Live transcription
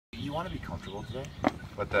You want to be comfortable today,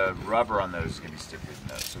 but the rubber on those is going to be stiffer than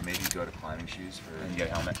those. So maybe go to climbing shoes and get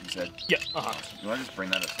a helmet, you said? Yeah. You want to just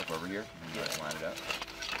bring that stuff over here and line it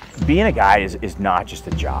up? Being a guide is not just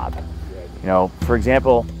a job. You know, for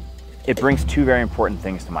example, it brings two very important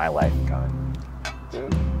things to my life.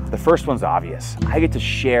 The first one's obvious. I get to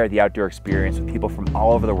share the outdoor experience with people from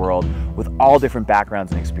all over the world with all different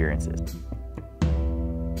backgrounds and experiences.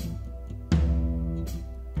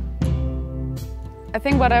 I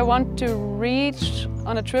think what I want to reach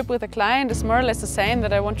on a trip with a client is more or less the same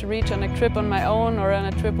that I want to reach on a trip on my own or on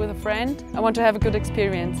a trip with a friend. I want to have a good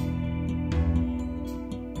experience.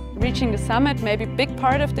 Reaching the summit may be a big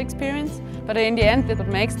part of the experience, but in the end what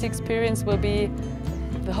makes the experience will be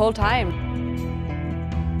the whole time.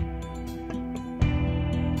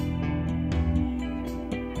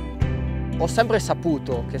 Ho sempre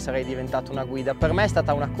saputo che sarei diventato una guida, per me è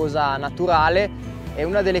stata una cosa naturale, è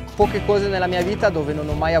una delle poche cose nella mia vita dove non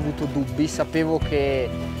ho mai avuto dubbi, sapevo che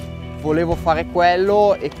volevo fare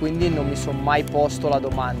quello e quindi non mi sono mai posto la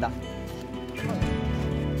domanda.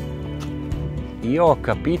 Io ho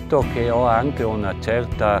capito che ho anche una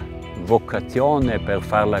certa vocazione per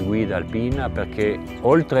fare la guida alpina perché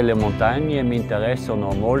oltre le montagne mi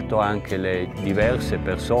interessano molto anche le diverse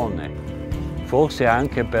persone. Forse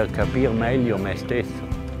anche per capire meglio me stesso.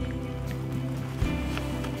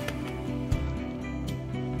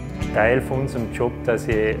 Teil von unserem Job, dass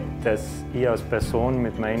ich als Person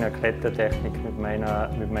mit meiner Klettertechnik, mit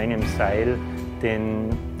meinem Seil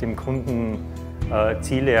dem Kunden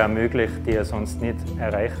Ziele ermöglicht, die er sonst nicht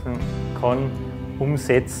erreichen kann,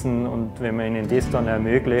 umsetzen. Und wenn man ihnen das dann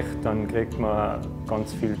ermöglicht, dann kriegt man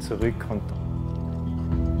ganz viel zurück. Und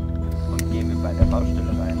gehen wir bei der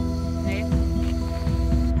Baustelle rein? Nee.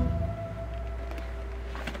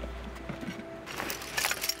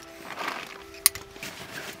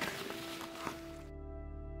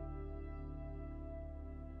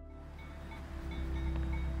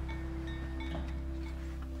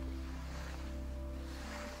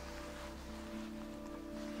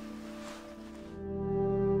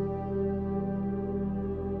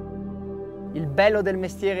 Il bello del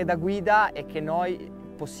mestiere da guida è che noi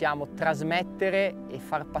possiamo trasmettere e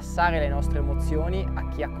far passare le nostre emozioni a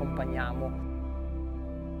chi accompagniamo.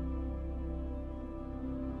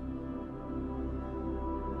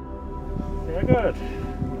 Sehr gut.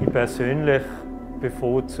 Ich persönlich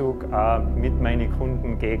bevorzuge auch mit meinen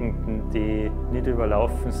Kunden Gegenden, die nicht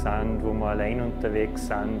überlaufen sind, wo wir allein unterwegs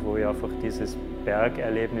sind, wo ich einfach dieses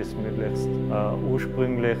Bergerlebnis möglichst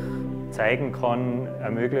ursprünglich zeigen kann,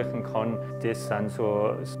 ermöglichen kann. Das sind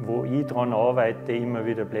so, wo ich daran arbeite, immer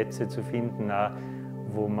wieder Plätze zu finden, auch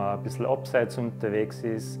wo man ein bisschen abseits unterwegs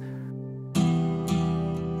ist.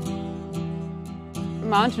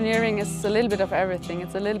 Mountaineering is a little bit of everything.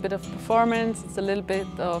 It's a little bit of performance, it's a little bit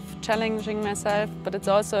of challenging myself, but it's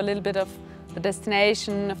also a little bit of the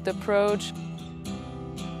destination, of the approach.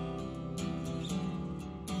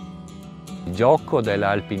 Il gioco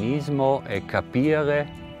dell'alpinismo è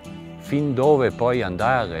capire fin dove puoi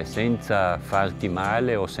andare senza farti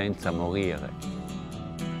male o senza morire.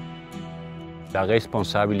 La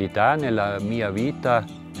responsabilità nella mia vita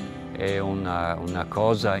è una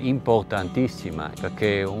cosa importantissima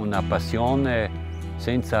perché una passione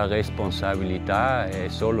senza responsabilità è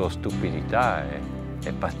solo stupidità,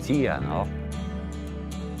 è pazzia, no?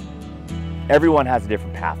 Everyone has a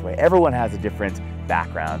different pathway, everyone has a different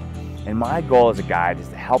background, and my goal as a guide is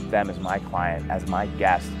to help them as my client, as my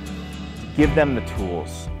guest, give them the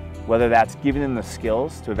tools, whether that's giving them the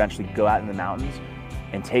skills to eventually go out in the mountains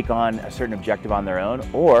and take on a certain objective on their own,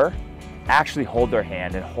 or actually hold their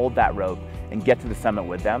hand and hold that rope and get to the summit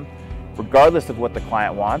with them. Regardless of what the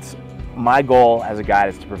client wants, my goal as a guide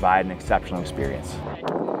is to provide an exceptional experience.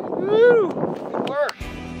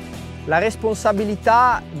 La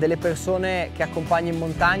responsabilità delle persone che accompagno in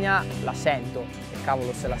montagna la sento, e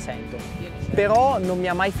cavolo se la sento, però non mi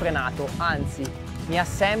ha mai frenato, anzi mi ha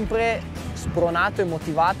sempre spronato e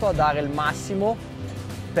motivato a dare il massimo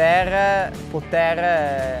per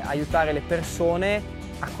poter aiutare le persone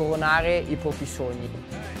a coronare i propri sogni.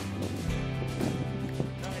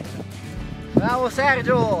 Bravo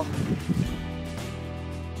Sergio!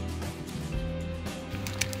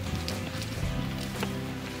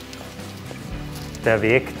 Der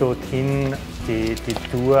Weg dorthin, die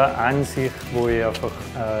Tour an sich, wo ich einfach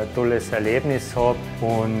ein tolles Erlebnis habe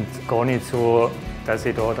und gar nicht so, dass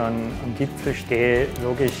ich da dann am Gipfel stehe.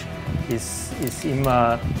 Logisch ist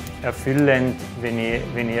immer erfüllend, wenn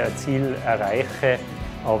ich ein Ziel erreiche,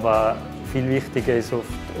 aber viel wichtiger ist oft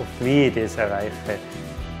wie ich das erreiche.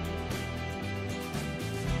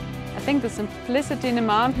 I think the simplicity in the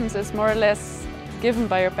mountains is more or less given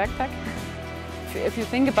by your backpack. If you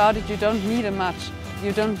think about it, you don't need a much.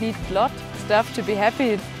 You don't need a lot of stuff to be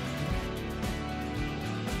happy.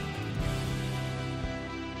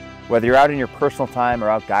 Whether you're out in your personal time or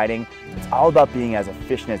out guiding, it's all about being as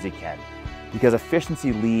efficient as you can. Because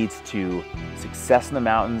efficiency leads to success in the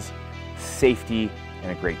mountains, safety,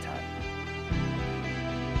 and a great time.